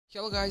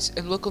Hello guys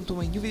and welcome to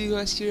my new video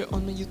guys here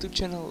on my YouTube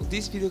channel.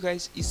 This video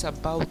guys is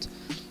about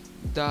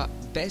the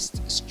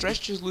best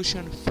stretch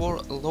resolution for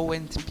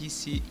low-end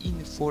PC in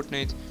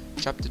Fortnite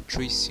Chapter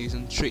 3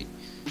 Season 3.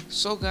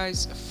 So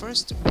guys,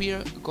 first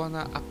we're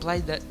gonna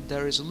apply the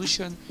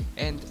resolution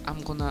and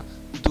I'm gonna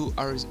do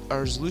our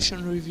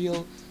resolution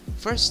reveal.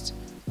 First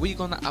we're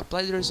gonna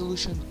apply the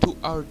resolution to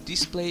our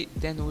display,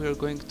 then we're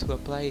going to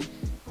apply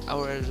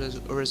our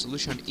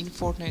resolution in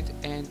Fortnite,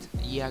 and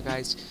yeah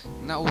guys,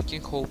 now we can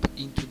hop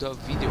into the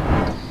video.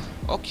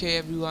 Okay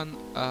everyone,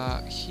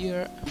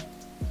 here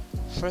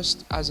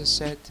first, as I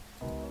said,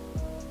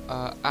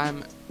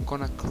 I'm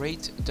gonna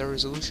create the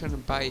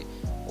resolution by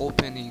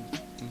opening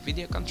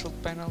NVIDIA control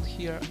panel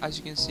here. As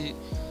you can see,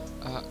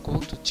 go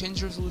to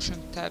change resolution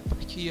tab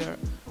here,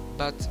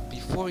 but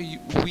before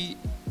we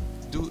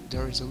do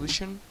the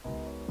resolution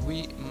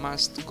we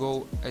must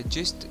go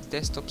adjust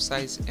desktop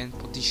size and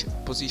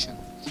position.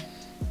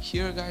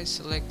 Here guys,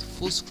 select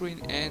full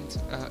screen and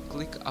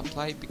click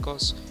apply,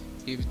 because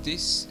if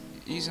this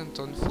isn't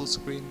on full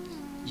screen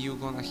you're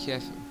gonna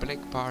have black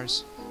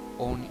bars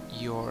on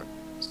your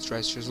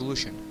stretch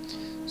resolution.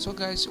 So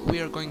guys, we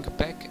are going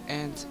back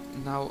and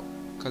now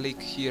click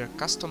here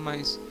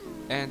customize,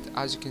 and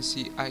as you can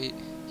see,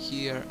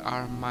 here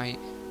are my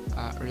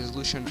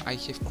resolution I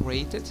have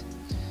created.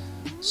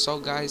 So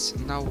guys,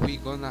 now we're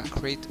gonna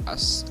create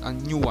a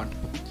new one.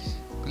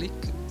 Click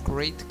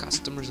create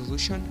custom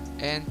resolution,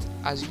 and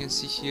as you can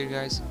see here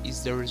guys,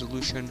 is the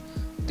resolution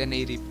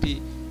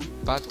 1080p,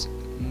 but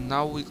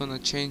now we're gonna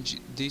change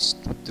this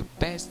to the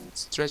best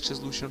stretch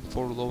resolution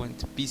for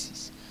low-end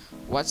PCs.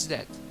 What's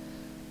that?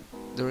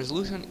 The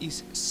resolution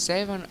is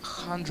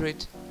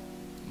 700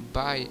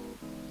 by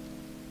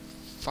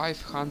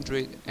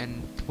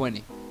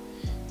 520.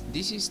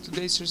 This is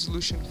today's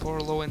resolution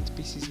for low-end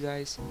PCs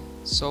guys,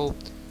 so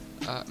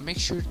make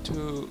sure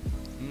to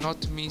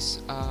not miss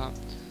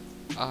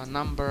a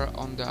number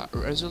on the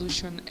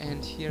resolution.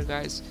 And here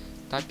guys,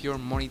 type your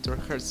monitor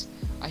hertz.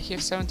 I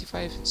have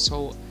 75,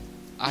 so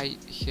I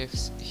have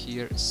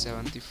here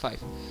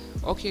 75.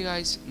 Okay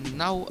guys,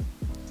 now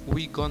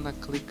we gonna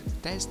click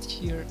test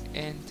here,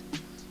 and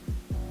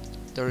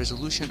the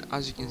resolution,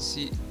 as you can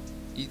see,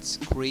 it's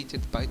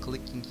created by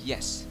clicking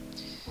yes.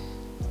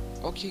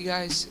 Okay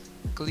guys,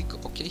 click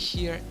OK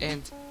here,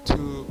 and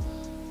to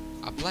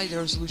apply the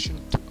resolution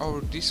to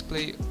our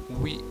display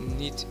we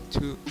need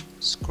to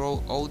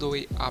scroll all the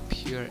way up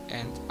here,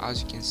 and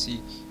as you can see,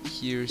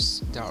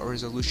 here's the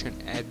resolution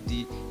at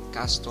the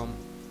custom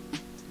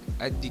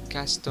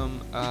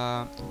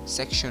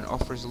section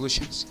of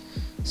resolutions.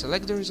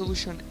 Select the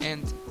resolution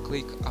and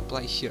click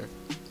apply here.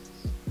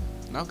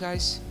 Now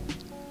guys,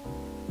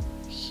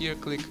 here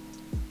click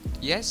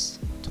yes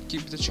to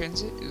keep the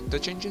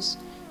changes,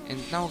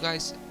 and now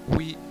guys,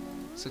 we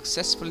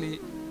successfully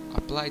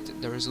applied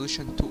the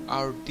resolution to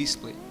our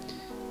display.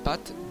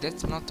 But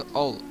that's not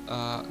all.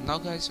 Now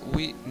guys,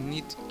 we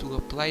need to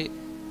apply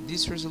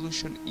this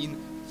resolution in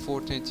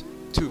Fortnite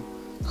 2.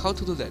 How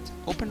to do that?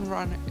 Open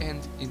run,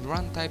 and in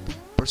run type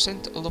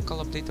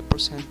 %local update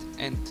 %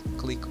 and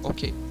click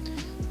OK.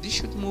 This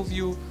should move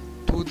you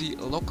to the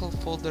local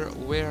folder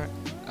where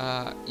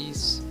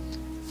is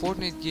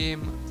Fortnite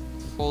game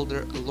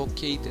folder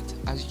located.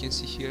 As you can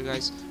see here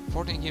guys,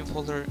 Fortnite game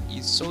folder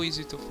is so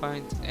easy to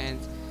find, and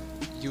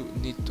you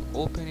need to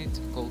open it,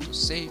 go to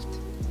saved,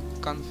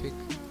 config,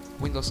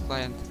 Windows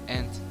client,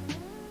 and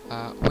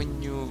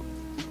when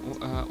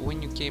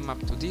you came up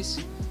to this,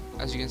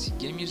 as you can see,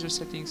 game user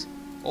settings,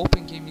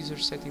 open game user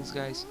settings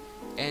guys,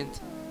 and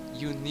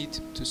you need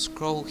to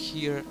scroll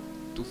here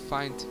to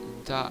find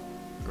the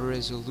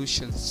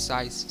resolution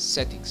size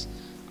settings.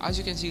 As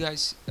you can see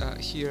guys,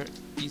 here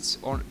it's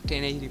on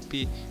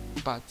 1080p,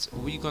 but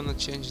we're gonna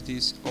change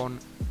this on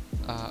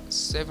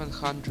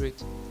 700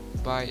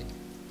 by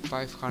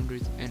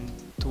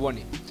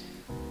 520.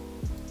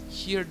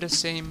 Here the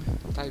same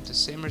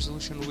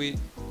resolution we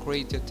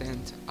created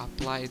and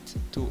applied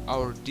to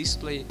our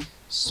display.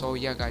 So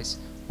yeah guys,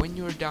 when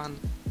you're done,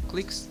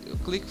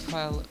 click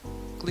file,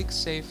 click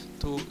save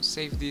to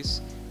save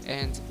this,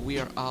 and we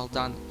are all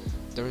done.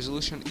 The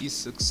resolution is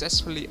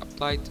successfully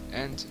applied,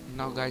 and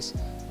now guys,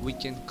 we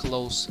can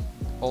close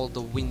all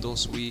the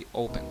windows we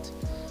opened.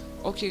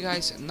 Okay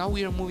guys, now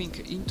we are moving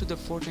into the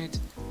Fortnite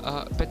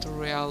Battle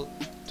Royale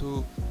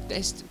to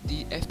test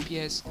the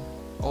FPS,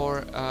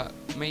 or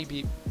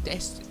maybe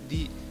test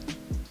the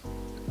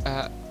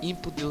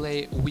input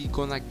delay we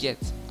gonna get.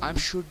 I'm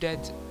sure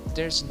that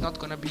there's not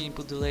gonna be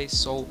input delay,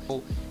 so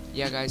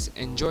yeah guys,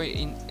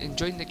 enjoying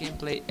the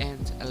gameplay,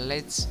 and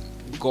let's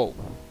go.